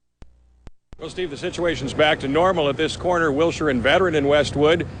Well, Steve, the situation's back to normal at this corner, Wilshire and Veteran in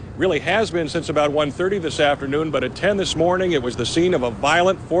Westwood. Really has been since about 1:30 this afternoon, but at 10 this morning, it was the scene of a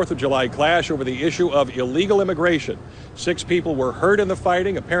violent 4th of July clash over the issue of illegal immigration. 6 people were hurt in the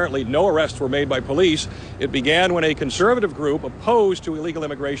fighting. Apparently, no arrests were made by police. It began when a conservative group opposed to illegal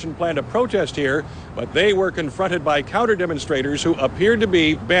immigration planned a protest here, but they were confronted by counter-demonstrators who appeared to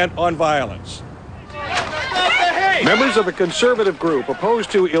be bent on violence. Members of a conservative group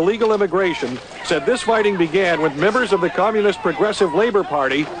opposed to illegal immigration said this fighting began when members of the Communist Progressive Labor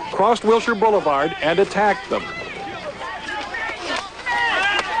Party crossed Wilshire Boulevard and attacked them.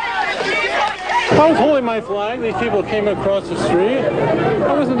 I was holding my flag. These people came across the street.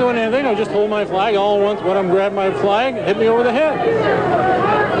 I wasn't doing anything. I was just holding my flag. All at once, one of them grabbed my flag, hit me over the head.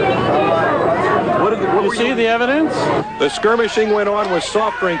 What you see the evidence? The skirmishing went on with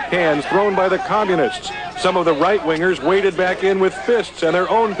soft drink cans thrown by the communists. Some of the right-wingers waded back in with fists and their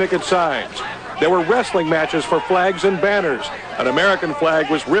own picket signs. There were wrestling matches for flags and banners. An American flag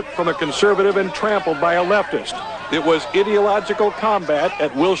was ripped from a conservative and trampled by a leftist. It was ideological combat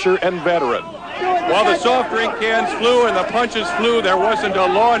at Wilshire and Veteran. While the soft drink cans flew and the punches flew, there wasn't a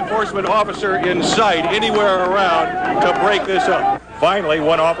law enforcement officer in sight anywhere around to break this up. Finally,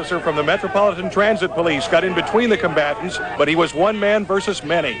 one officer from the Metropolitan Transit Police got in between the combatants, but he was one man versus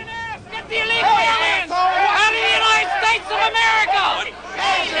many. Get the illegal aliens out of the United States of America!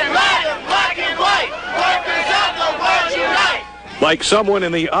 Asian, Latin, black and white, workers of the world unite! Like someone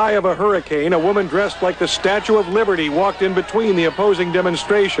in the eye of a hurricane, a woman dressed like the Statue of Liberty walked in between the opposing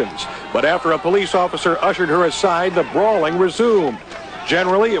demonstrations. But after a police officer ushered her aside, the brawling resumed.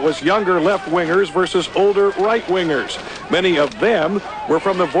 Generally, it was younger left-wingers versus older right-wingers. Many of them were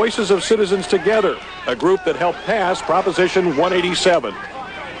from the Voices of Citizens Together, a group that helped pass Proposition 187.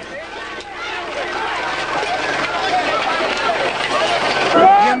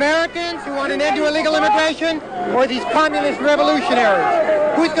 The Americans who want an end to illegal immigration, or these communist revolutionaries?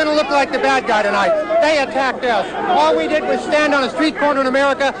 Who's going to look like the bad guy tonight? They attacked us. All we did was stand on a street corner in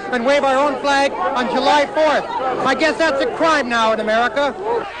America and wave our own flag on July 4th. I guess that's a crime now in America.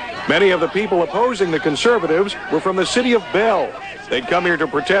 Many of the people opposing the conservatives were from the city of Bell. They'd come here to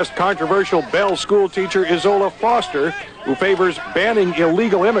protest controversial Bell school teacher Isola Foster, who favors banning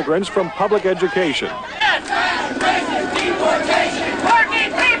illegal immigrants from public education.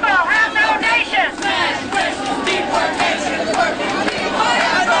 Working people have no nation!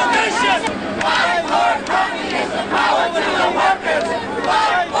 Have no nation! Fight for communism, power to the workers!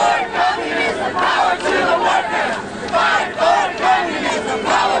 Fight for communism, power to the workers! Fight for communism,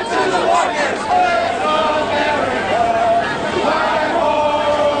 power to the workers!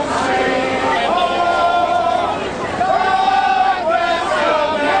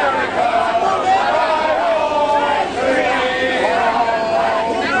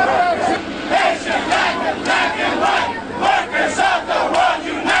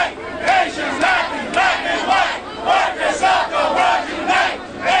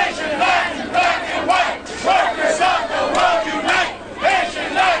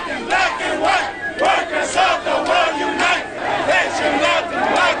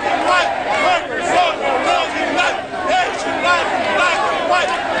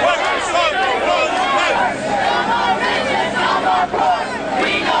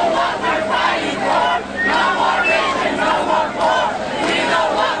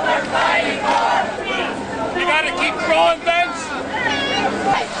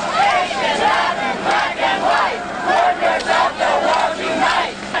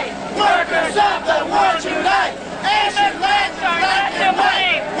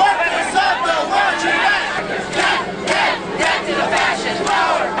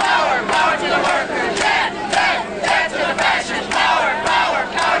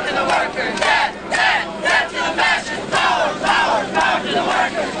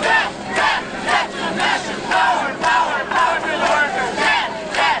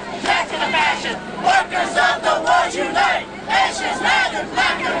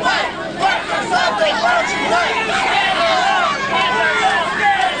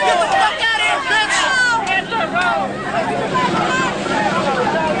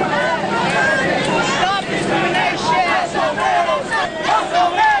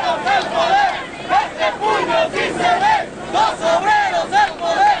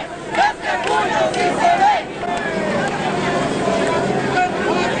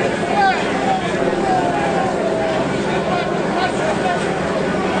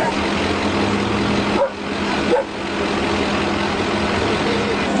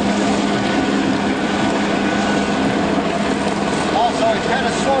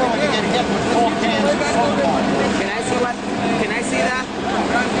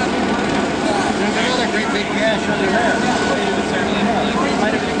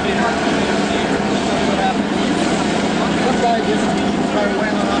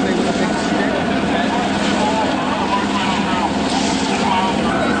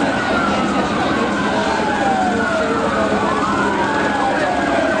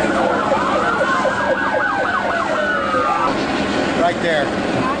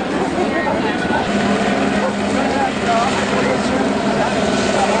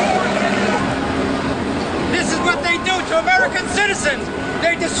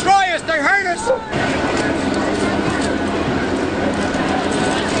 destroy us, they hurt us.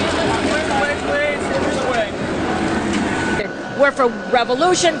 We're for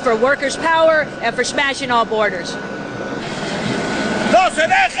revolution, for workers' power, and for smashing all borders. ¡No se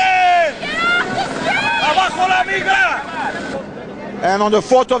dejen! ¡Abajo la migra! And on the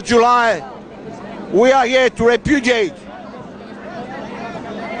 4th of July, we are here to repudiate.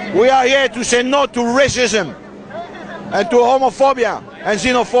 We are here to say no to racism and to homophobia and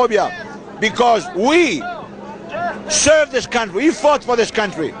xenophobia, because we serve this country, we fought for this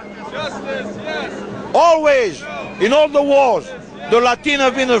country. Justice, yes. Always, in all the wars, the Latino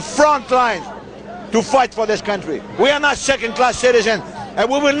have been the front lines to fight for this country. We are not second-class citizens, and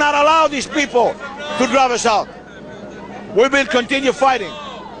we will not allow these people to drive us out. We will continue fighting.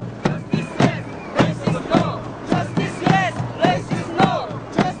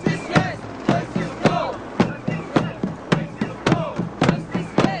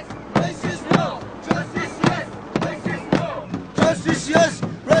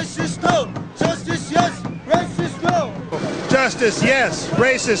 Justice, yes.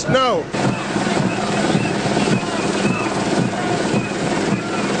 Racist, no.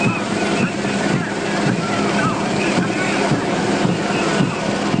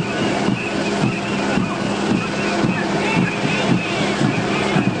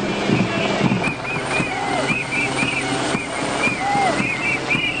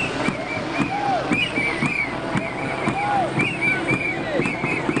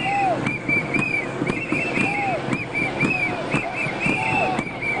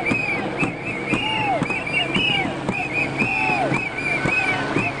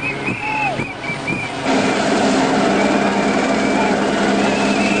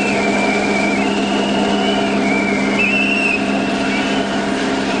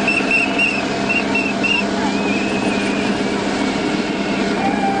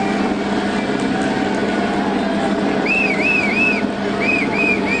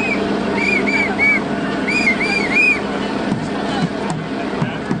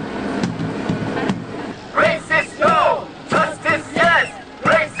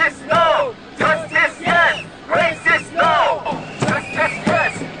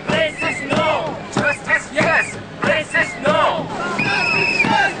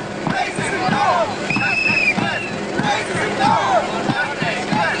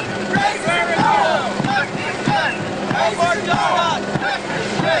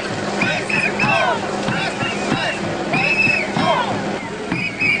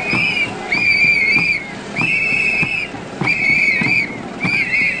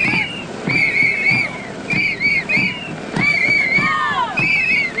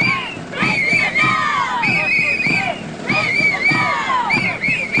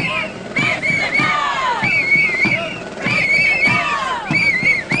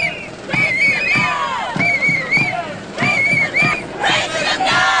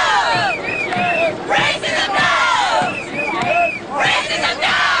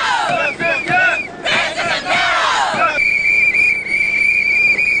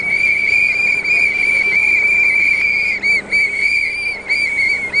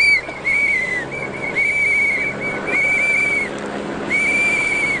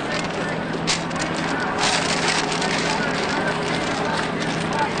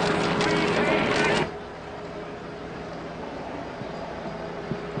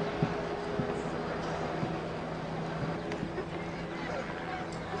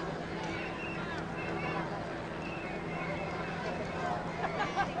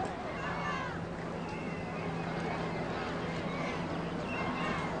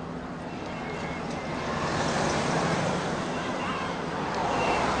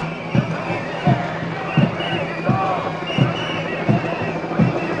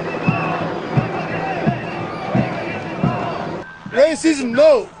 Racism,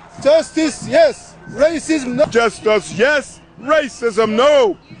 no. Justice, yes. Racism, no. Justice, yes. Racism,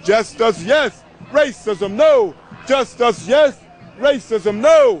 no. Justice, yes. Racism, no. Justice, yes. Racism,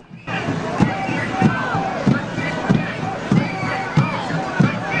 no.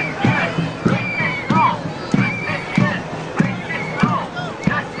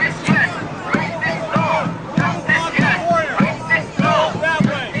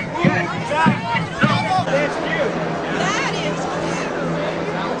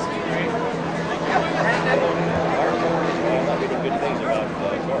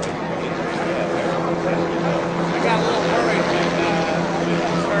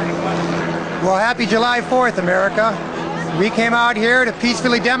 Well, happy July 4th, America. We came out here to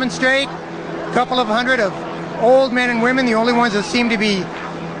peacefully demonstrate. A couple of hundred of old men and women, the only ones that seem to be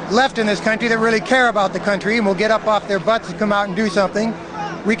left in this country that really care about the country and will get up off their butts and come out and do something.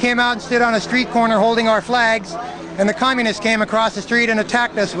 We came out and stood on a street corner holding our flags, and the communists came across the street and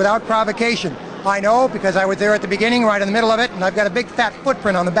attacked us without provocation. I know because I was there at the beginning, right in the middle of it, and I've got a big fat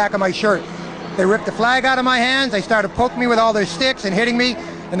footprint on the back of my shirt. They ripped the flag out of my hands, they started poking me with all their sticks and hitting me,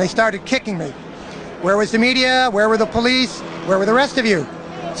 and they started kicking me. Where was the media? Where were the police? Where were the rest of you?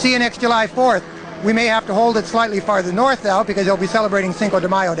 See you next July 4th. We may have to hold it slightly farther north now because they'll be celebrating Cinco de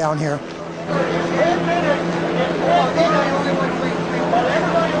Mayo down here.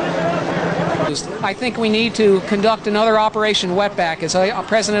 I think we need to conduct another Operation Wetback, as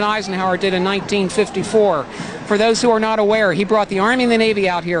President Eisenhower did in 1954. For those who are not aware, he brought the Army and the Navy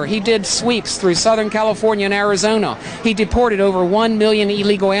out here. He did sweeps through Southern California and Arizona. He deported over 1 million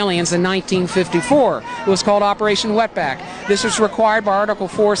illegal aliens in 1954. It was called Operation Wetback. This was required by Article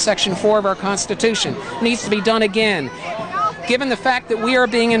 4, Section 4 of our Constitution. It needs to be done again. Given the fact that we are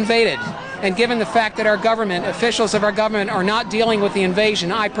being invaded, and given the fact that our government, officials of our government, are not dealing with the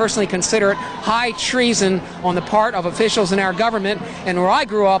invasion, I personally consider it high treason on the part of officials in our government. And where I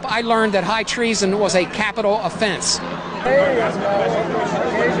grew up, I learned that high treason was a capital offense.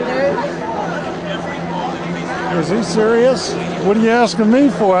 Is he serious? What are you asking me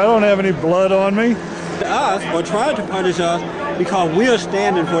for? I don't have any blood on me. Us, or trying to punish us, because we are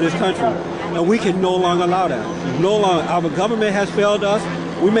standing for this country, and we can no longer allow that. No longer. Our government has failed us.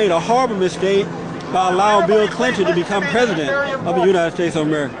 We made a horrible mistake by allowing Bill Clinton to become president of the United States of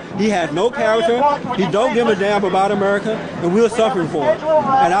America. He has no character, he don't give a damn about America, and we're suffering for it.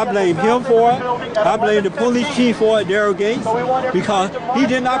 And I blame him for it, I blame the police chief for it, Daryl Gates, because he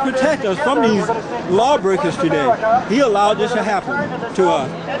did not protect us from these lawbreakers today. He allowed this to happen to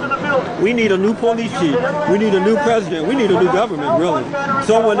us. We need a new police chief, we need a new president, we need a new government, really.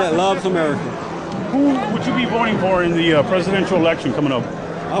 Someone that loves America. Who would you be voting for in the presidential election coming up?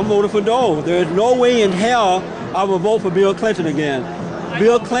 I'm voting for Dole. There's no way in hell I will vote for Bill Clinton again.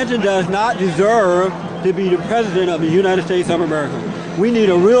 Bill Clinton does not deserve to be the president of the United States of America. We need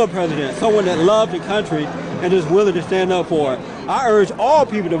a real president, someone that loves the country and is willing to stand up for it. I urge all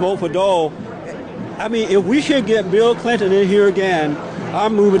people to vote for Dole. I mean, if we should get Bill Clinton in here again,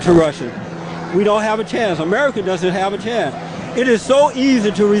 I'm moving to Russia. We don't have a chance. America doesn't have a chance. It is so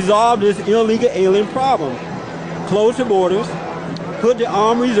easy to resolve this illegal alien problem. Close the borders, put the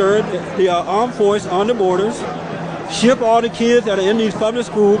armed reserve, the armed force on the borders, ship all the kids that are in these public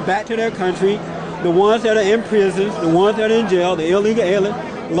schools back to their country, the ones that are in prisons, the ones that are in jail, the illegal aliens,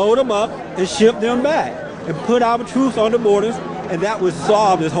 load them up and ship them back, and put our troops on the borders, and that would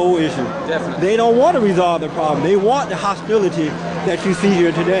solve this whole issue. Definitely. They don't want to resolve the problem. They want the hostility that you see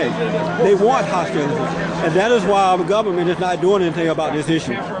here today. They want hostility, and that is why our government is not doing anything about this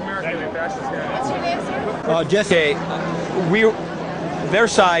issue. Jesse, their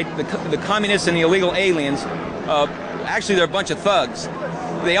side, the communists and the illegal aliens, actually they're a bunch of thugs.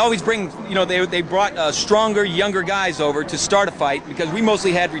 They always bring, you know, they brought stronger, younger guys over to start a fight, because we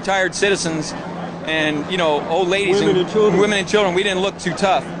mostly had retired citizens and, you know, old ladies women and children. We didn't look too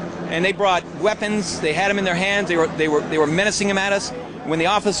tough. And they brought weapons, they had them in their hands, they were menacing them at us. When the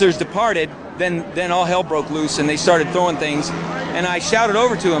officers departed, then all hell broke loose and they started throwing things. And I shouted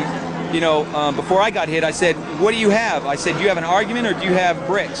over to them, you know, before I got hit, I said, "What do you have?" I said, "Do you have an argument or do you have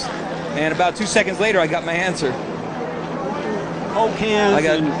bricks?" And about 2 seconds later, I got my answer. Coke cans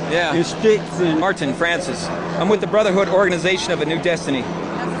and sticks. And Martin Francis. I'm with the Brotherhood Organization of a New Destiny.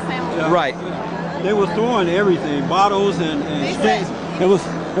 Yeah. Right. They were throwing everything, bottles and sticks. It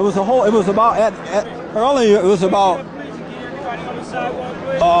was a whole. It was about earlier. It was about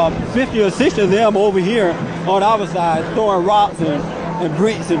 50 or 60 of them over here on our side throwing rocks and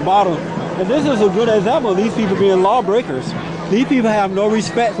bricks and bottles. And this is a good example of these people being lawbreakers. These people have no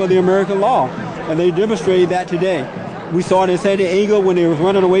respect for the American law, and they demonstrated that today. We saw it in San Diego when they was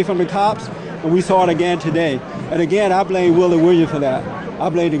running away from the cops, and we saw it again today. And again, I blame Willie Williams for that. I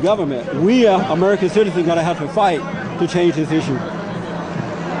blame the government. We, American citizens, are going to have to fight to change this issue.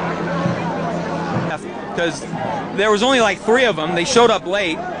 Because there was only like 3 of them. They showed up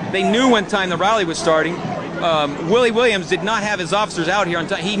late. They knew what time the rally was starting. Willie Williams did not have his officers out here on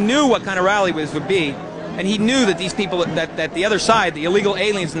time. He knew what kind of rally this would be, and he knew that these people, that the other side, the illegal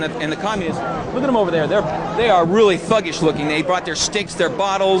aliens and the communists, look at them over there. They are really thuggish looking. They brought their sticks, their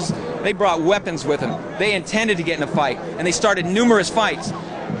bottles. They brought weapons with them. They intended to get in a fight, and they started numerous fights.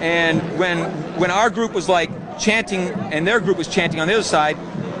 And when our group was like chanting, and their group was chanting on the other side,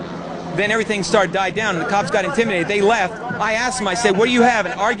 then everything started to die down, and the cops got intimidated. They left. I asked them, I said, "What do you have,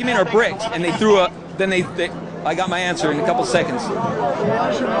 an argument or bricks?" And they threw a, then they I got my answer in a couple seconds.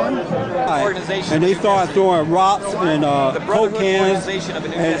 Organization. And they started throwing rocks and coke cans and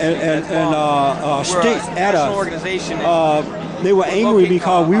sticks at us. They were angry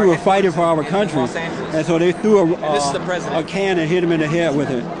because we were fighting for our country, and so they threw a can and hit him in the head with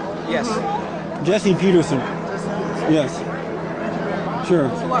it. Yes. Jesse Peterson. Yes. Sure.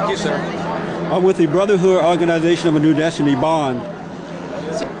 Thank you, sir. I'm with the Brotherhood Organization of a New Destiny, Bond.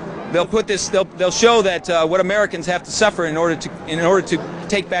 They'll put this. They'll show that what Americans have to suffer in order to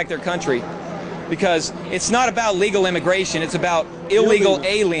take back their country, because it's not about legal immigration. It's about illegal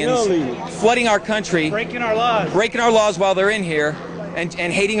aliens flooding our country, breaking our laws while they're in here, and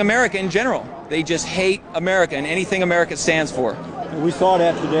hating America in general. They just hate America and anything America stands for. We saw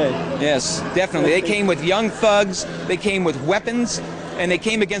that today. Yes, definitely. They came with young thugs. They came with weapons. And they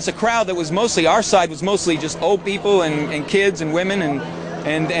came against a crowd that was mostly, our side was mostly just old people and kids and women,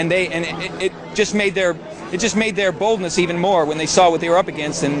 and it just made their boldness even more when they saw what they were up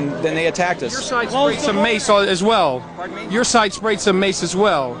against, and then they attacked us. Your side sprayed some mace as well. Pardon me? Your side sprayed some mace as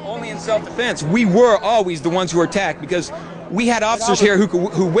well. Only in self-defense. We were always the ones who were attacked, because we had officers here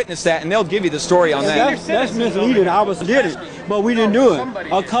who witnessed that, and they'll give you the story on that. That's misleading. I did it, but we didn't do it.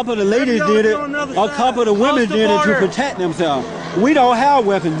 A couple of the ladies did it. A couple of the women did it to protect themselves. We don't have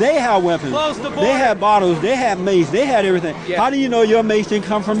weapons. They have weapons. They had bottles. They had mace. They had everything. Yeah. How do you know your mace didn't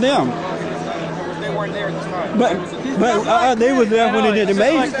come from them? They weren't there at the time. But they were there when they did the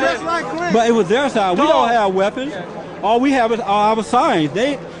mace. But it was their side. We don't have weapons. All we have is our signs.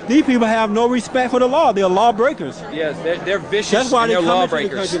 These people have no respect for the law. They're lawbreakers. Yes, they're vicious. That's why and they're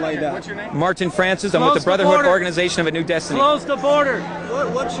lawbreakers. Like that. What's your name? Martin Francis. I'm with the Brotherhood Organization of a New Destiny. Close the border.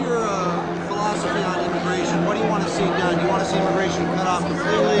 What's your philosophy on immigration? What do you want to see done? Do you want to see immigration cut off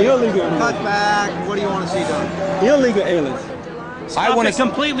completely? Illegal. Cut back? What do you want to see done? Illegal aliens. I want it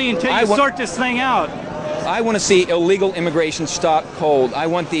completely until you sort this thing out. I want to see illegal immigration stop cold. I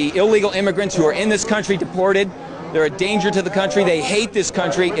want the illegal immigrants who are in this country deported. They're a danger to the country. They hate this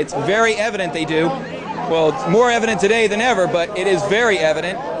country. It's very evident they do. Well, it's more evident today than ever, but it is very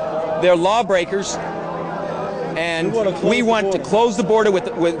evident. They're lawbreakers. And we want to close the border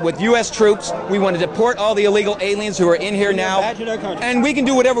with U.S. troops. We want to deport all the illegal aliens who are in here now. And we can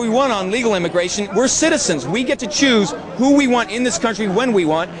do whatever we want on legal immigration. We're citizens. We get to choose who we want in this country when we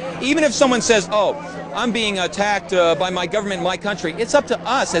want. Even if someone says, oh, I'm being attacked by my government in my country, it's up to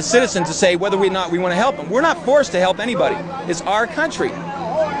us as citizens to say whether or not we want to help them. We're not forced to help anybody. It's our country.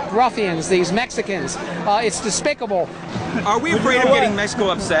 Ruffians, these Mexicans. It's despicable. Are we afraid of getting Mexico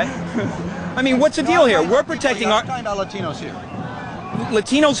upset? I mean, what's the deal here? We're protecting our... Talking about Latinos here.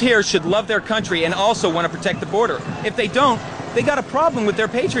 Latinos here should love their country and also want to protect the border. If they don't, they got a problem with their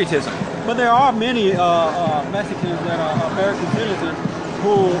patriotism. But there are many Mexicans that are American citizens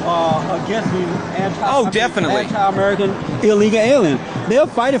who are against these anti-American illegal aliens. They're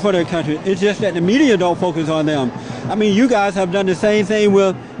fighting for their country. It's just that the media don't focus on them. I mean, you guys have done the same thing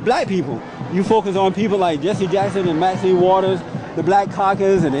with black people. You focus on people like Jesse Jackson and Maxine Waters, the Black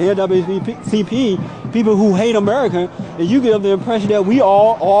Caucus and the NAACP, people who hate America, and you give the impression that we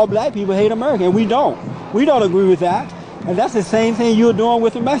all black people hate America, and we don't. We don't agree with that. And that's the same thing you're doing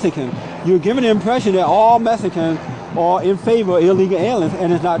with the Mexicans. You're giving the impression that all Mexicans are in favor of illegal aliens,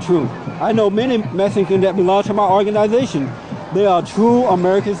 and it's not true. I know many Mexicans that belong to my organization. They are true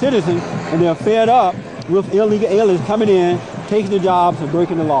American citizens, and they're fed up with illegal aliens coming in, taking the jobs, and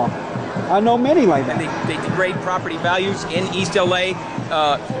breaking the law. I know many like that. And they degrade property values in East LA.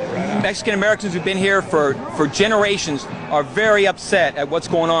 Mexican Americans who've been here for generations are very upset at what's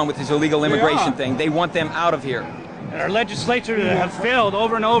going on with this illegal immigration thing. They want them out of here. And our legislators have failed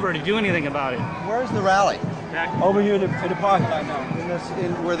over and over to do anything about it. Where's the rally? Over here in the parking lot now.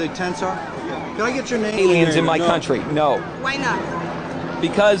 Where the tents are? Can I get your name? Aliens in my country. No. Why not?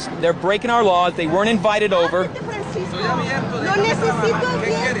 Because they're breaking our laws. They weren't invited over.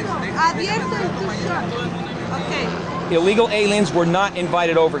 Okay. Illegal aliens were not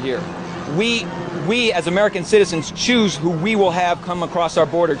invited over here. We as American citizens choose who we will have come across our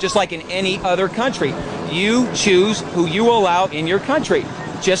border, just like in any other country. You choose who you will allow in your country,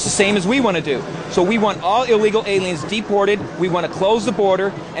 just the same as we want to do. So we want all illegal aliens deported, we want to close the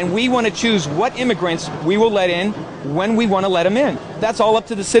border, and we want to choose what immigrants we will let in when we want to let them in. That's all up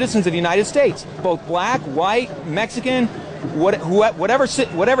to the citizens of the United States, both black, white, Mexican,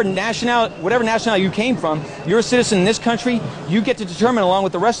 whatever nationality you came from. You're a citizen in this country. You get to determine, along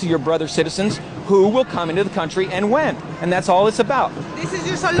with the rest of your brother citizens, who will come into the country and when. And that's all it's about. This is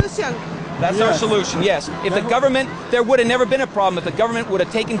your solution. That's our solution, yes. If the government, there would have never been a problem if the government would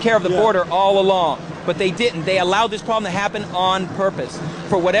have taken care of the border all along. but they didn't. They allowed this problem to happen on purpose.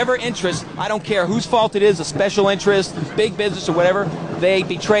 For whatever interest, I don't care whose fault it is, a special interest, big business or whatever, they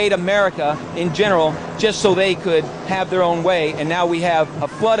betrayed America in general just so they could have their own way. And now we have a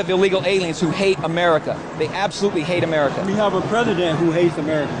flood of illegal aliens who hate America. They absolutely hate America. We have a president who hates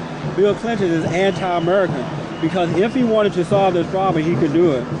America. Bill Clinton is anti-American because if he wanted to solve this problem, he could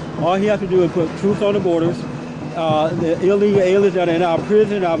do it. All he has to do is put troops on the borders, the illegal aliens that are in our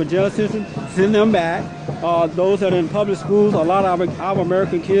prison, our jail system, send them back. Those that are in public schools, a lot of our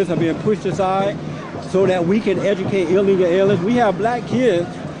American kids are being pushed aside so that we can educate illegal aliens. We have black kids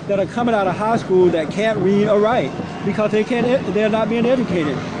that are coming out of high school that can't read or write because they're not being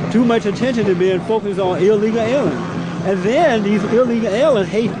educated. Too much attention is being focused on illegal aliens. And then these illegal aliens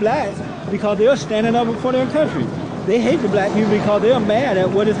hate blacks because they're standing up for their country. They hate the black people because they're mad at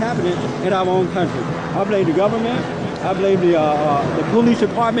what is happening in our own country. I blame the government. I blame the police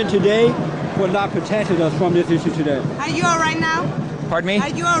department today for not protecting us from this issue today. Are you all right now? Pardon me? Are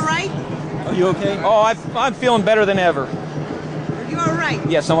you all right? Are you okay? Oh, I'm feeling better than ever. Are you all right?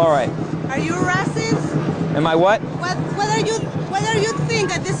 Yes, I'm all right. Are you racist? Am I what? What are you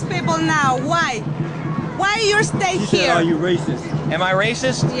think of these people now? Why? Why you stay She here? said, are you racist? Am I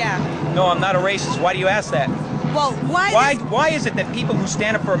racist? Yeah. No, I'm not a racist. Why do you ask that? Well, Why is it that people who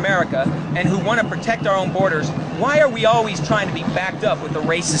stand up for America and who want to protect our own borders, why are we always trying to be backed up with the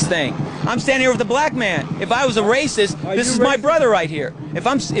racist thing? I'm standing here with a black man. If I was a racist, this is my brother right here. If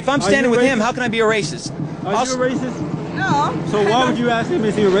I'm standing with him, how can I be a racist? Are you a racist? No. So why would you ask him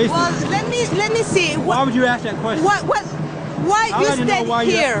if he's a racist? Well, let me see. Why would you ask that question? Why you stay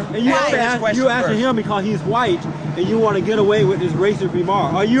here? And you asking him because he's white and you want to get away with this racist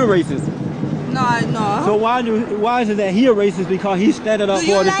remark. Are you a racist? No. So why is it that he a racist because he's standing up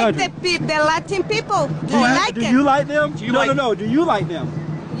for the country? Do you like the Latin people? Do you like Do them? you like them? No. Do you like them?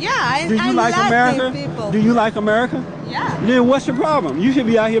 Yeah, I like America? People. Do you like America? Yeah. Then what's the problem? You should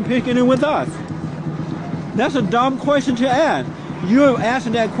be out here picking it with us. That's a dumb question to ask. You're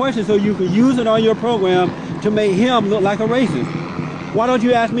asking that question so you can use it on your program to make him look like a racist. Why don't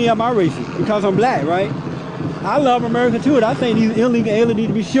you ask me am I racist? Because I'm black, right? I love America too, and I think these illegal aliens need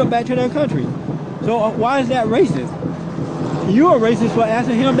to be shipped back to their country. So why is that racist? You're a racist for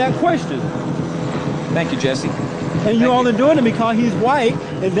asking him that question. Thank you, Jesse. And you're only doing it because he's white,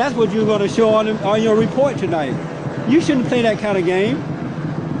 and that's what you're going to show on your report tonight. You shouldn't play that kind of game.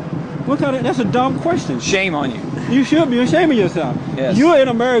 That's a dumb question. Shame on you. You should be ashamed of yourself. Yes. You're in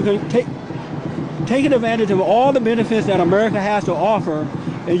America taking advantage of all the benefits that America has to offer,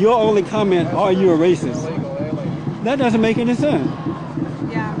 and your only comment, are you a racist? That doesn't make any sense.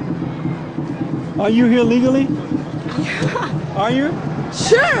 Yeah. Are you here legally? Yeah. Are you?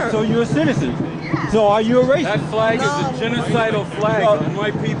 Sure. So you're a citizen. Yeah. So are you a racist? That flag is a genocidal flag on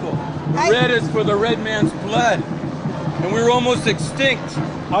my people. The red is for the red man's blood. And we're almost extinct.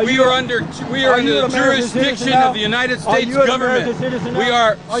 We are under the jurisdiction of the United States government. We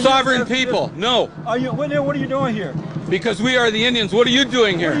are sovereign people. No. What are you doing here? Because we are the Indians. What are you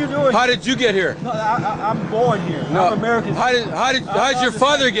doing here? What are you doing? How did you get here? No, I'm born here. No. I'm American. How did your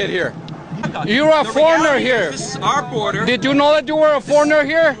father get here? You're a foreigner here. This is our border. Did you know that you were a foreigner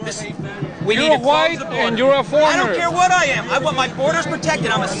here? You're white and you're a foreigner. I don't care what I am. I want my borders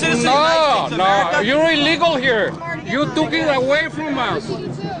protected. I'm a citizen of the United States of America. You're illegal here. You took it away from us.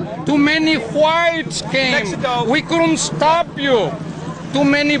 Too many whites came. Mexico. We couldn't stop you. Too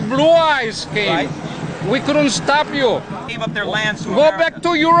many blue eyes came. Right. We couldn't stop you. Gave up their lands to Go America. back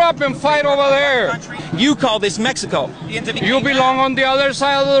to Europe and fight over there. You call this Mexico. You belong on the other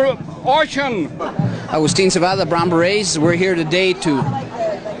side of the ocean. Agustin Cevada, Brown Berets. We're here today to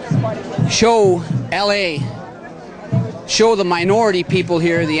show LA, show the minority people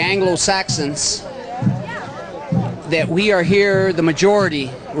here, the Anglo-Saxons, that we are here, the majority.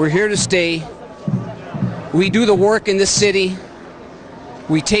 We're here to stay. We do the work in this city.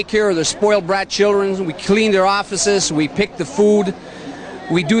 We take care of their spoiled brat children. We clean their offices. We pick the food.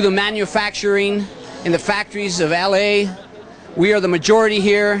 We do the manufacturing in the factories of LA. We are the majority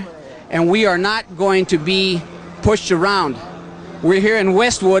here, and we are not going to be pushed around. We're here in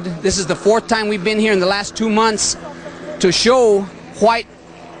Westwood. This is the 4th time we've been here in the last 2 months to show white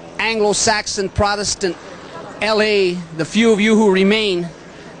Anglo-Saxon Protestant LA, the few of you who remain,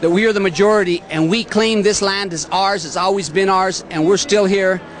 that we are the majority and we claim this land as ours. It's always been ours, and we're still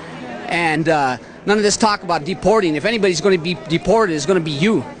here. And none of this talk about deporting. If anybody's going to be deported, it's going to be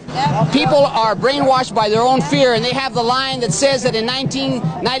you. People are brainwashed by their own fear, and they have the line that says that in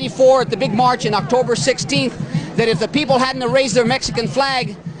 1994 at the big march in October 16th, that if the people hadn't raised their Mexican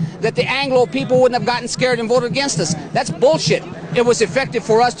flag, that the Anglo people wouldn't have gotten scared and voted against us. That's bullshit. it was effective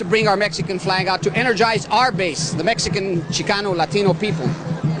for us to bring our Mexican flag out to energize our base, the Mexican, Chicano, Latino people.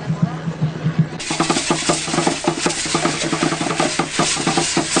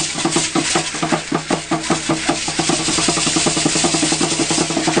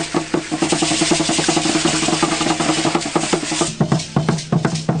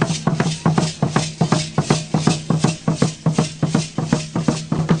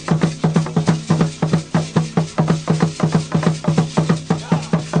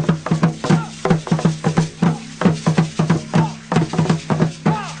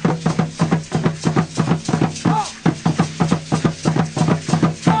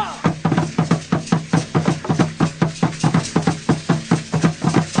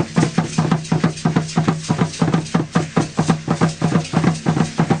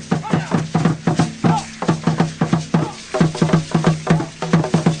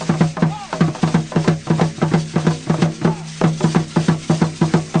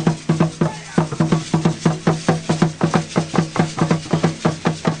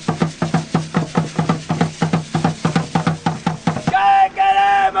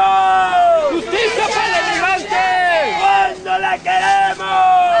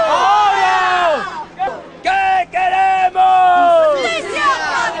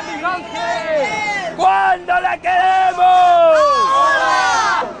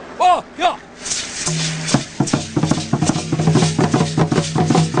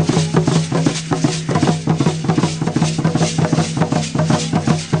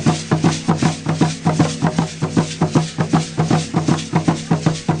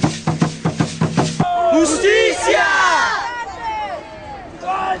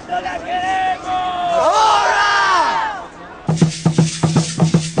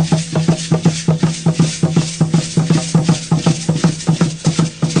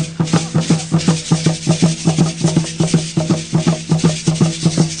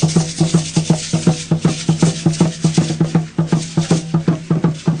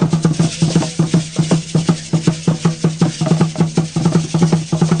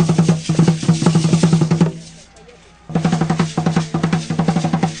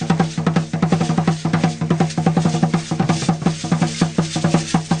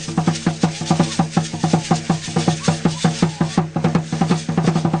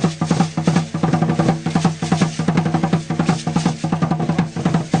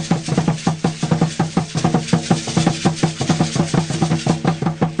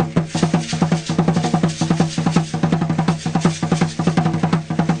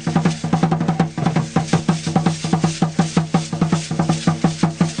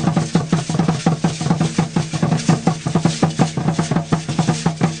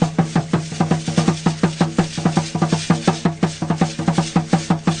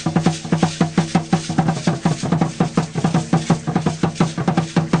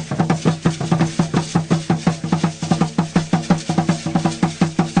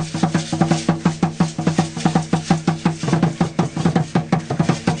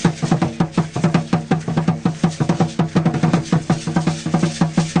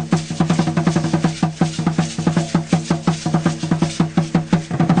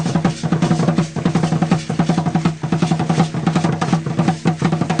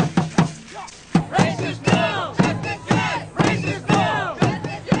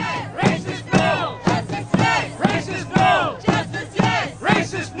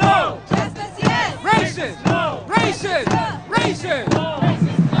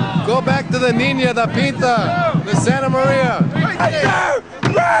 Go back to the Nina, the Pinta, the Santa Maria. Racist!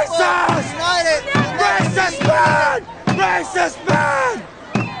 Racist man! Racist man!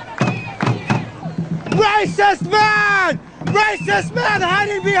 Racist man! Racist man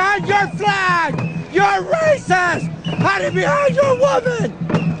hiding behind your flag! You're racist! Hiding behind your woman!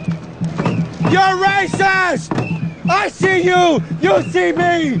 You're racist! I see you! You see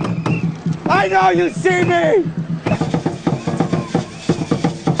me! I know you see me!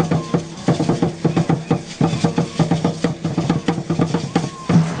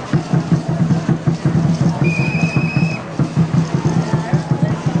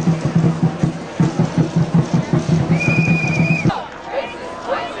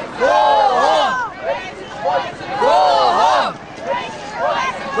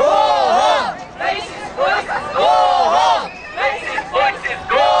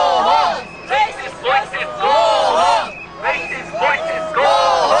 Go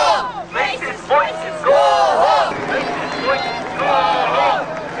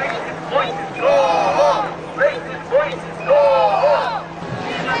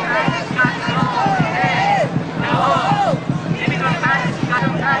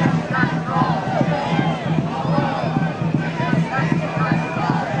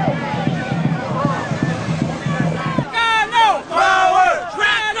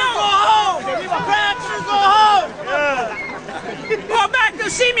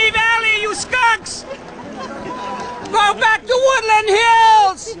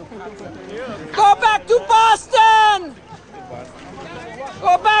Hills! Go back to Boston!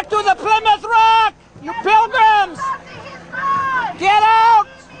 Go back to the Plymouth Rock! You pilgrims! Get out!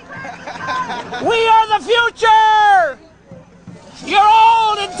 We are the future! You're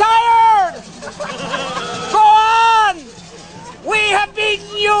old and tired! Go on! We have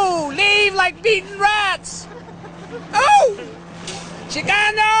beaten you! Leave like beaten rats! Oh!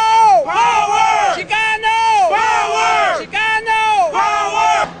 Chicano! Power! Chicano! Power! Chicano!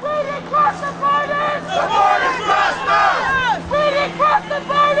 Power! We didn't cross the borders! The borders crossed us! We didn't cross the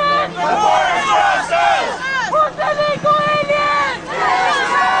borders! The borders crossed us! Who's the legal alien?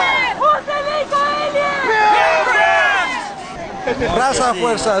 Who's the legal alien? Raza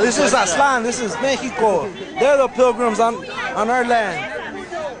Fuerza, this is Aztlán, this is Mexico. They're the pilgrims on our land.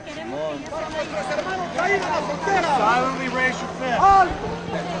 Silently raise your fist.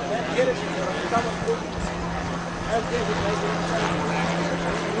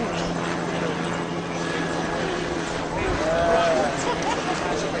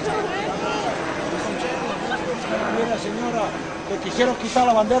 Mira, señora, le quisieron quitar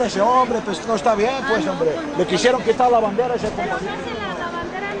la bandera a ese hombre, pues no está bien, pues, hombre. Le quisieron quitar la bandera a ese compañero.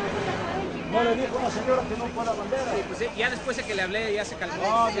 No le dijo a la señora que no fue la bandera. Sí, pues ya después de que le hablé ya se calmó.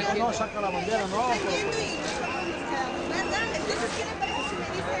 No, dijo, no, saca la bandera, no. Entonces, ¿qué le parece si me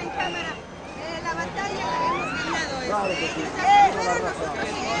dice en cámara? La batalla la hemos ganado. Claro que sí. Pero nosotros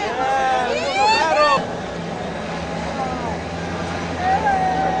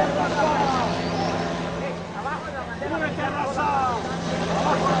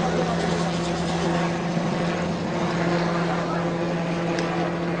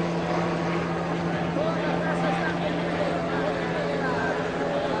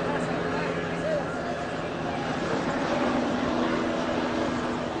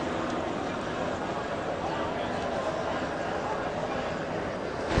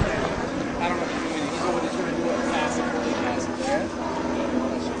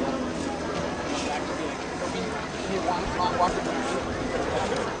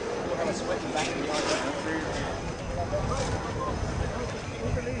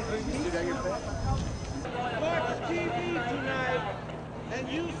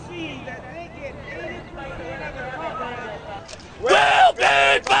We'll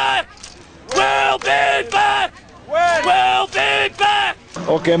be back! We'll be back! We'll be back!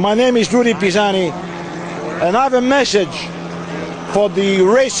 Okay, my name is Rudy Pisani, and I have a message for the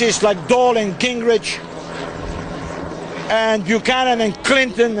racists like Dole and Gingrich and Buchanan and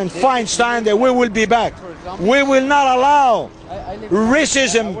Clinton and Feinstein that we will be back. We will not allow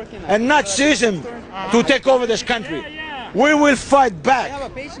racism and Nazism to take over this country. We will fight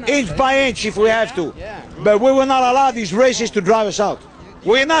back, inch by inch if we have to. But we will not allow these racists to drive us out.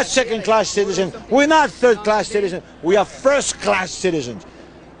 We're not second-class citizens. We're not third-class citizens. We are first-class citizens.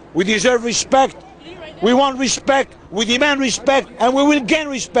 We deserve respect. We want respect. We demand respect. And we will gain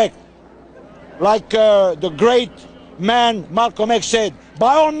respect. Like the great man Malcolm X said,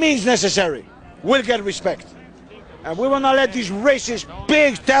 by all means necessary, we'll get respect. And we will not let these racist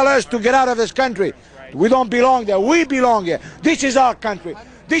pigs tell us to get out of this country. We don't belong there. We belong here. This is our country.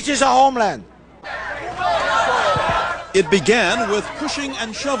 This is our homeland. It began with pushing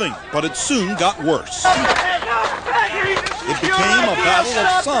and shoving, but it soon got worse. It became a battle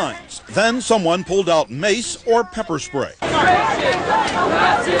of signs. Then someone pulled out mace or pepper spray.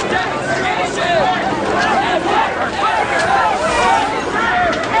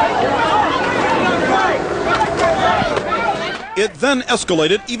 It then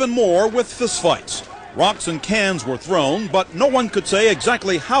escalated even more with fistfights. Rocks and cans were thrown, but no one could say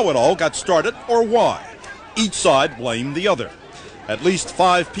exactly how it all got started or why. Each side blamed the other. At least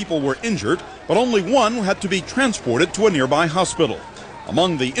 5 people were injured, but only one had to be transported to a nearby hospital.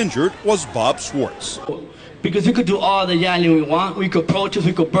 Among the injured was Bob Schwartz. Because we could do all the yelling we want, we could protest,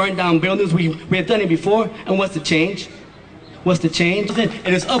 we could burn down buildings, we have done it before, and what's the change? What's the change?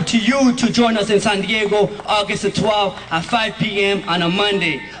 It is up to you to join us in San Diego, August the 12th at 5 p.m. on a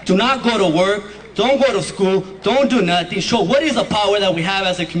Monday. Do not go to work. Don't go to school. Don't do nothing. Show what is the power that we have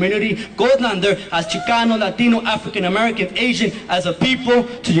as a community. Go down there as Chicano, Latino, African American, Asian, as a people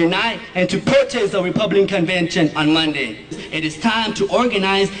to unite and to protest the Republican Convention on Monday. It is time to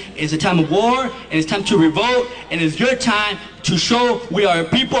organize. It's a time of war. And it's time to revolt. And it's your time to show we are a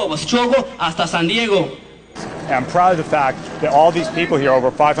people of a struggle hasta San Diego. I'm proud of the fact that all these people here, over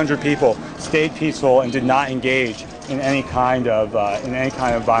 500 people, stayed peaceful and did not engage in any kind of violence,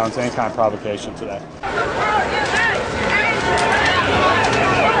 any kind of provocation today.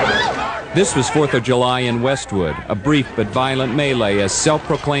 This was 4th of July in Westwood, a brief but violent melee as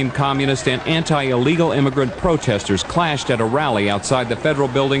self-proclaimed communist and anti-illegal immigrant protesters clashed at a rally outside the federal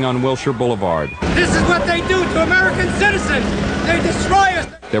building on Wilshire Boulevard. This is what they do to American citizens. They destroy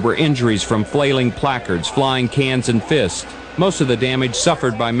us. There were injuries from flailing placards, flying cans and fists, most of the damage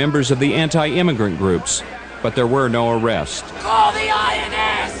suffered by members of the anti-immigrant groups, but there were no arrests. Call the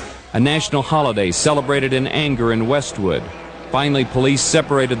INS! A national holiday celebrated in anger in Westwood. Finally, police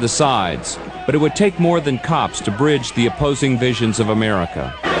separated the sides, but it would take more than cops to bridge the opposing visions of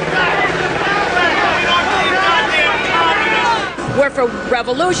America. We're for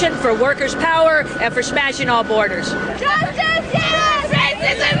revolution, for workers' power, and for smashing all borders. Justice, yes!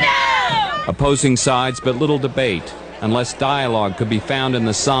 Racism, no! Opposing sides, but little debate, unless dialogue could be found in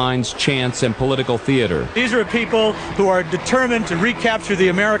the signs, chants, and political theater. These are people who are determined to recapture the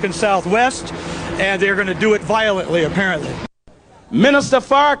American Southwest, and they're going to do it violently, apparently. Minister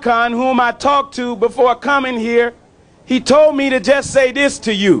Farrakhan, whom I talked to before coming here, he told me to just say this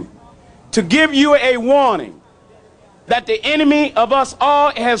to you, to give you a warning that the enemy of us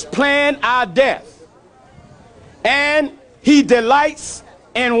all has planned our death. And he delights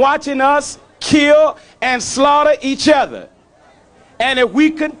in watching us kill and slaughter each other. And if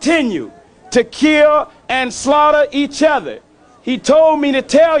we continue to kill and slaughter each other, he told me to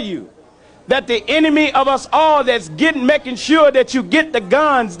tell you that the enemy of us all that's making sure that you get the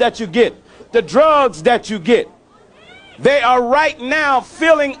guns that you get, the drugs that you get, they are right now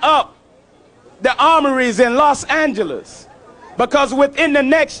filling up the armories in Los Angeles, because within the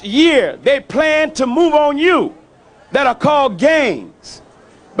next year they plan to move on you that are called gangs,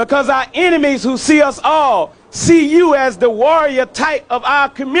 because our enemies who see us all see you as the warrior type of our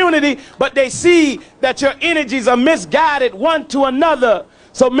community, but they see that your energies are misguided one to another.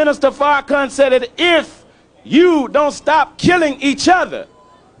 So Minister Farrakhan said that if you don't stop killing each other,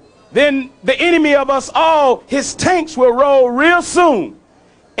 then the enemy of us all, his tanks will roll real soon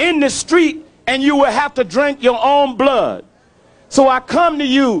in the street, and you will have to drink your own blood. So I come to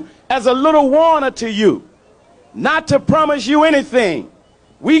you as a little warner to you, not to promise you anything.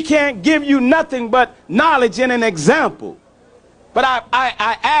 We can't give you nothing but knowledge and an example. But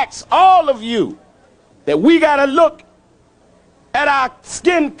I ask all of you that we got to look at our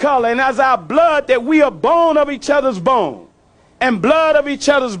skin color and as our blood, that we are bone of each other's bone and blood of each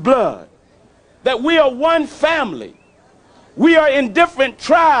other's blood, that we are one family. We are in different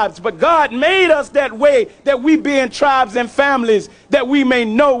tribes, but God made us that way, that we be in tribes and families, that we may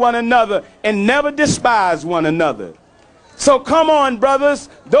know one another and never despise one another. So come on, brothers,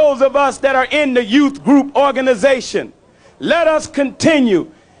 those of us that are in the youth group organization, let us continue,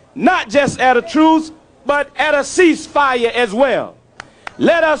 not just at a truce, but at a ceasefire as well.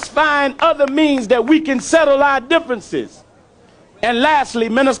 Let us find other means that we can settle our differences. And lastly,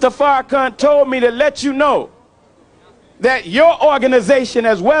 Minister Farrakhan told me to let you know that your organization,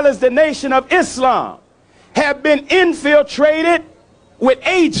 as well as the Nation of Islam, have been infiltrated with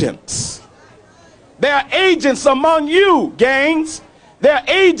agents. There are agents among you, gangs. There are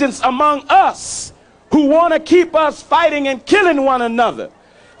agents among us who want to keep us fighting and killing one another.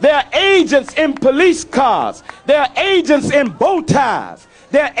 There are agents in police cars. There are agents in bow ties.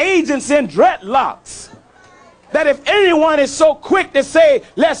 There are agents in dreadlocks. That if anyone is so quick to say,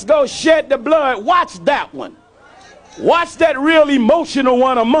 let's go shed the blood, watch that one. Watch that real emotional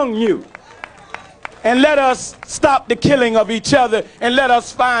one among you. And let us stop the killing of each other and let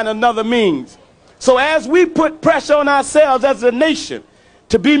us find another means. So as we put pressure on ourselves as a nation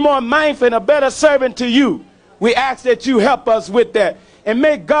to be more mindful and a better servant to you, we ask that you help us with that. And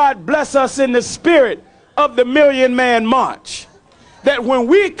may God bless us in the spirit of the Million Man March. That when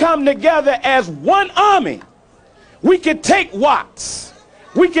we come together as one army, we can take Watts,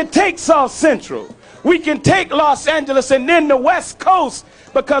 we can take South Central, we can take Los Angeles and then the West Coast,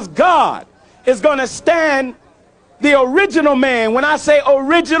 because God is going to stand the original man. When I say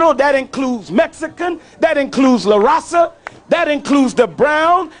original, that includes Mexican, that includes La Raza, that includes the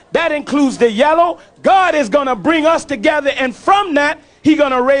brown, that includes the yellow. God is going to bring us together, and from that, He's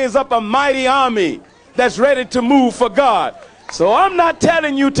going to raise up a mighty army that's ready to move for God. So I'm not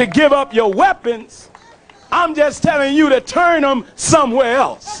telling you to give up your weapons. I'm just telling you to turn them somewhere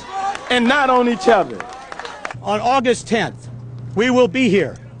else and not on each other. On August 10th, we will be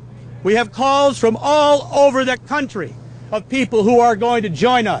here. We have calls from all over the country of people who are going to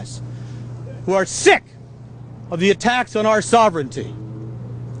join us, who are sick of the attacks on our sovereignty.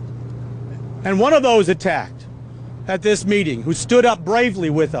 And one of those attacked at this meeting, who stood up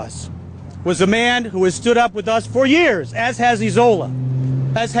bravely with us, was a man who has stood up with us for years, as has Isola,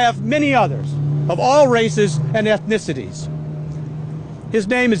 as have many others of all races and ethnicities. His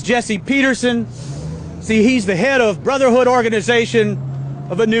name is Jesse Peterson. See, he's the head of Brotherhood Organization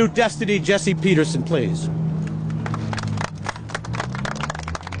of a New Destiny. Jesse Peterson, please.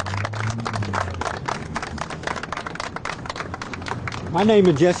 My name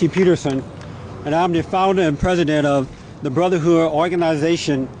is Jesse Peterson, and I'm the founder and president of the Brotherhood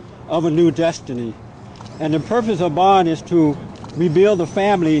Organization of a New Destiny. And the purpose of BOND is to rebuild the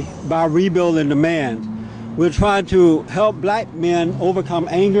family by rebuilding the man. We're trying to help black men overcome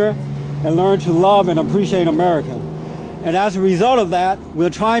anger and learn to love and appreciate America. And as a result of that, we're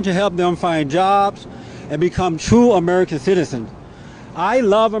trying to help them find jobs and become true American citizens. I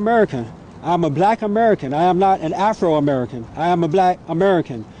love America. I'm a black American. I am not an Afro-American. I am a black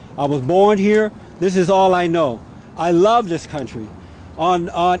American. I was born here. This is all I know. I love this country. On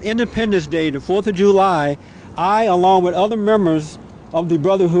Independence Day, the 4th of July, I, along with other members of the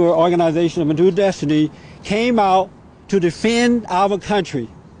Brotherhood Organization of a New Destiny, came out to defend our country.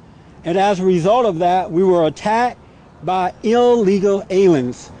 And as a result of that, we were attacked by illegal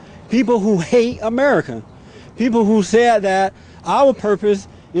aliens, people who hate America, people who said that our purpose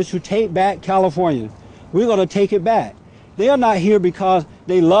is to take back California. We're going to take it back. They are not here because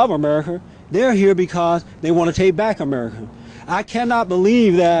they love America. They're here because they want to take back America. I cannot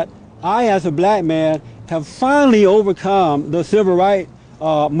believe that I, as a black man, have finally overcome the civil rights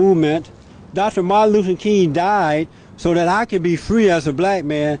movement. Dr. Martin Luther King died so that I could be free as a black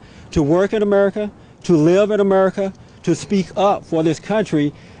man to work in America, to live in America, to speak up for this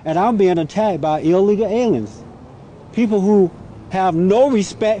country, and I'm being attacked by illegal aliens. People who have no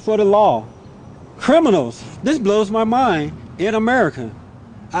respect for the law. Criminals. This blows my mind in America.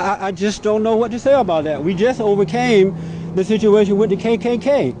 I just don't know what to say about that. We just overcame the situation with the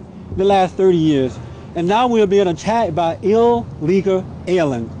KKK the last 30 years, and now we're being attacked by illegal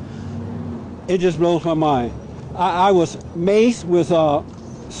aliens. It just blows my mind. I was maced with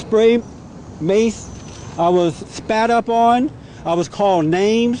spray mace. I was spat up on. I was called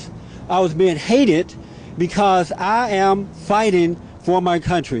names. I was being hated because I am fighting for my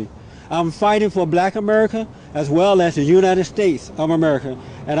country. I'm fighting for black America as well as the United States of America,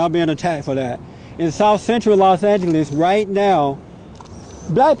 and I'm being attacked for that. In South Central Los Angeles right now,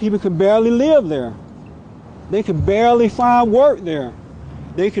 black people can barely live there. They can barely find work there.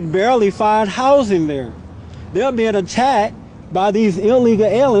 They can barely find housing there. They're being attacked by these illegal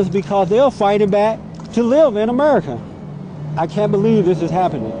aliens because they're fighting back to live in America. I can't believe this is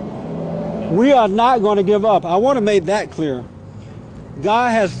happening. We are not going to give up. I want to make that clear.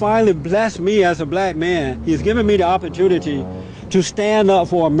 God has finally blessed me as a black man. He's given me the opportunity to stand up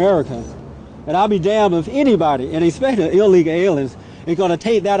for America. And I'll be damned if anybody, and especially illegal aliens, is going to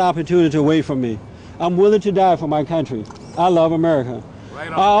take that opportunity away from me. I'm willing to die for my country. I love America. Right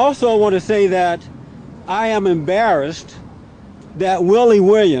on. I also want to say that I am embarrassed that Willie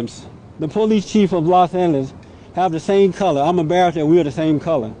Williams, the police chief of Los Angeles, have the same color. I'm embarrassed that we're the same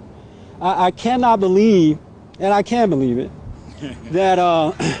color. I cannot believe, and I can believe it,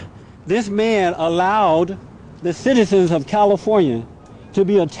 that this man allowed the citizens of California to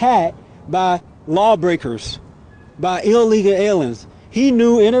be attacked by lawbreakers, by illegal aliens. He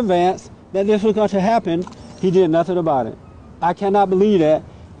knew in advance that this was going to happen. He did nothing about it. I cannot believe that,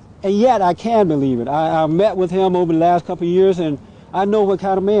 and yet I can believe it. I met with him over the last couple of years, and I know what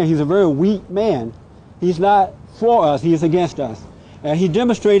kind of man. He's a very weak man. He's not for us. He's against us. And he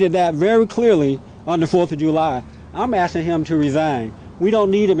demonstrated that very clearly on the 4th of July. I'm asking him to resign. We don't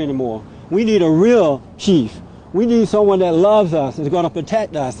need him anymore. We need a real chief. We need someone that loves us and is going to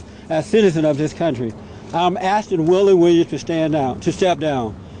protect us as citizens of this country. I'm asking Willie Williams to step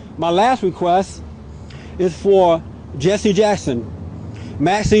down. My last request is for Jesse Jackson,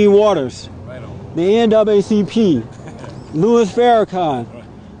 Maxine Waters, the NAACP, Louis Farrakhan,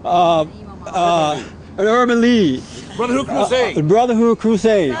 Urban League, Brotherhood Crusade. Brotherhood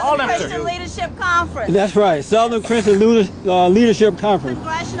Crusade. Southern Christian Leadership Conference. That's right. Southern Christian Leadership Conference.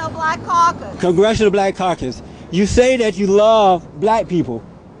 Congressional Black Caucus. Congressional Black Caucus. You say that you love black people.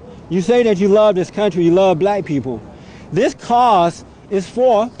 You say that you love this country, you love black people. This cause is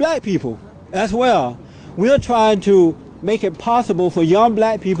for black people as well. We're trying to make it possible for young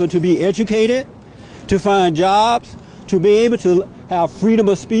black people to be educated, to find jobs, to be able to have freedom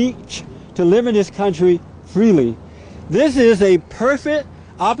of speech, to live in this country freely. This is a perfect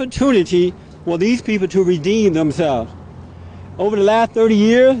opportunity for these people to redeem themselves. Over the last 30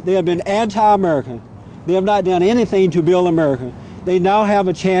 years, they have been anti-American. They have not done anything to build America. They now have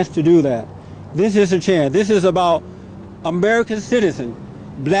a chance to do that. This is a chance. This is about American citizens,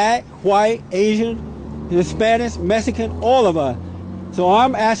 black, white, Asian, Hispanics, Mexican, all of us. So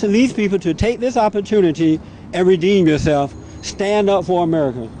I'm asking these people to take this opportunity and redeem yourself. stand up for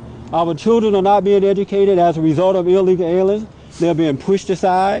America. Our children are not being educated as a result of illegal aliens. They're being pushed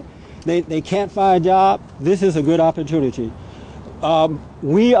aside. They can't find a job. This is a good opportunity. My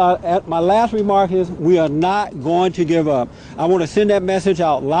last remark is we are not going to give up. I want to send that message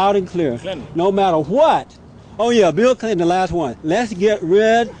out loud and clear. No matter what. Oh yeah, Bill Clinton, the last one. Let's get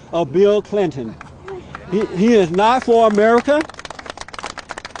rid of Bill Clinton. He is not for America.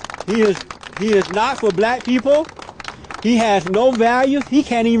 He is not for black people. He has no values. He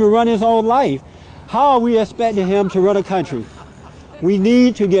can't even run his own life. How are we expecting him to run a country? We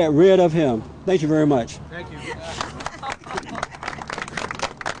need to get rid of him. Thank you very much. Thank you.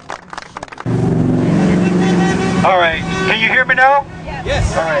 All right, can you hear me now?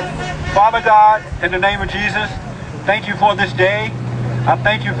 Yes. All right. Father God, in the name of Jesus, thank you for this day. I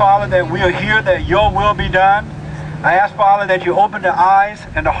thank you, Father, that we are here, that your will be done. I ask, Father, that you open the eyes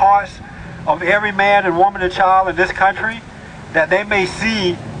and the hearts of every man and woman and child in this country, that they may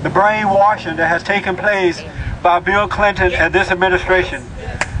see the brainwashing that has taken place by Bill Clinton and this administration.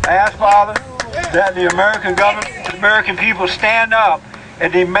 I ask, Father, that the American government, the American people stand up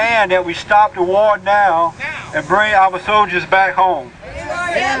and demand that we stop the war now and bring our soldiers back home.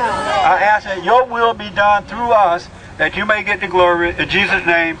 I ask that your will be done through us, that you may get the glory. In Jesus'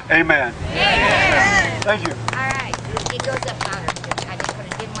 name, amen. Thank you. All right. It goes up louder.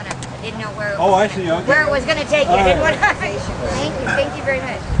 I didn't know where it was, oh, I see. Okay. Where it was going to take you. I didn't want to. Thank you very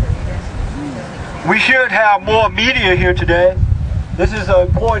much. We should have more media here today. This is an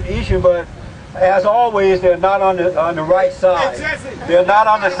important issue, but as always, they're not on the right side. They're not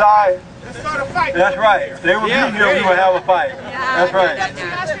on the side. That's right. They will be here. We will have a fight. That's right.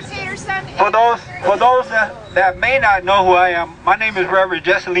 For those that may not know who I am, my name is Reverend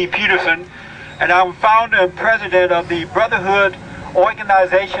Jesse Lee Peterson, and I'm founder and president of the Brotherhood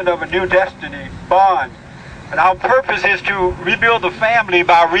Organization of a New Destiny, BOND. And our purpose is to rebuild the family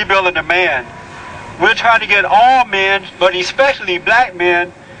by rebuilding the man. We're trying to get all men, but especially black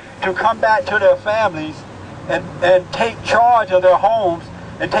men, to come back to their families and take charge of their homes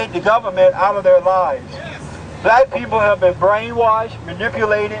and take the government out of their lives. Black people have been brainwashed,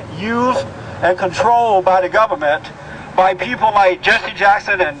 manipulated, used, and controlled by the government, by people like Jesse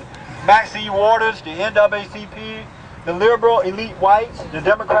Jackson and Maxine Waters, the NAACP, the liberal elite whites, the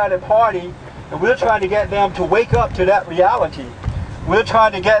Democratic Party, and we're trying to get them to wake up to that reality. We're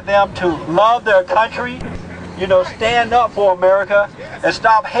trying to get them to love their country, you know, stand up for America, and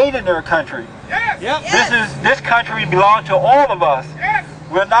stop hating their country. This country belongs to all of us.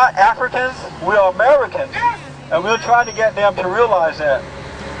 We're not Africans, we're Americans. And we're trying to get them to realize that.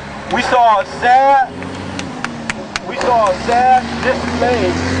 We saw a sad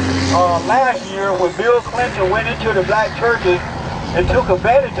display last year when Bill Clinton went into the black churches and took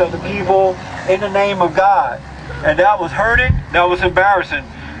advantage of the people in the name of God. And that was hurting, that was embarrassing.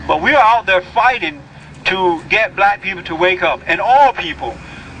 But we are out there fighting to get black people to wake up, and all people,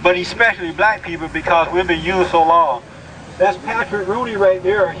 but especially black people, because we've been used so long. That's Patrick Rooney right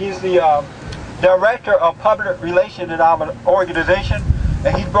there. He's the Director of Public Relations in our organization,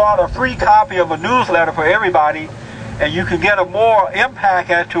 and he brought a free copy of a newsletter for everybody, and you can get a more impact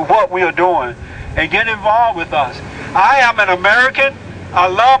as to what we are doing and get involved with us. I am an American. I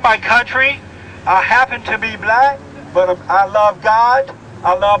love my country. I happen to be black, but I love God,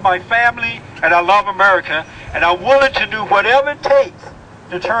 I love my family, and I love America, and I'm willing to do whatever it takes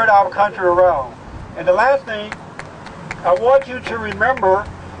to turn our country around. And the last thing, I want you to remember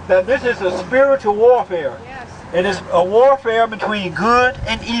that this is a spiritual warfare. It is a warfare between good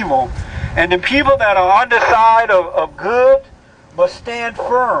and evil. And the people that are on the side of good must stand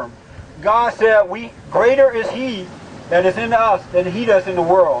firm. God said, greater is he that is in us than he that's in the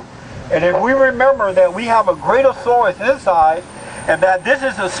world. And if we remember that we have a greater source inside, and that this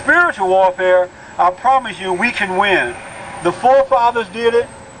is a spiritual warfare, I promise you we can win. The forefathers did it.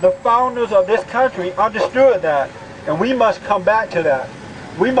 The founders of this country understood that. And we must come back to that.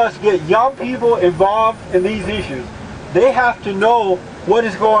 We must get young people involved in these issues. They have to know what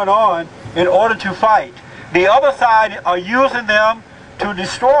is going on in order to fight. The other side are using them to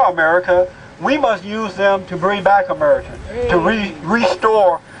destroy America. We must use them to bring back America, to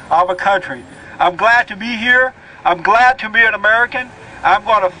restore our country. I'm glad to be here. I'm glad to be an American. I'm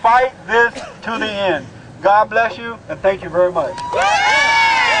going to fight this to the end. God bless you, and thank you very much.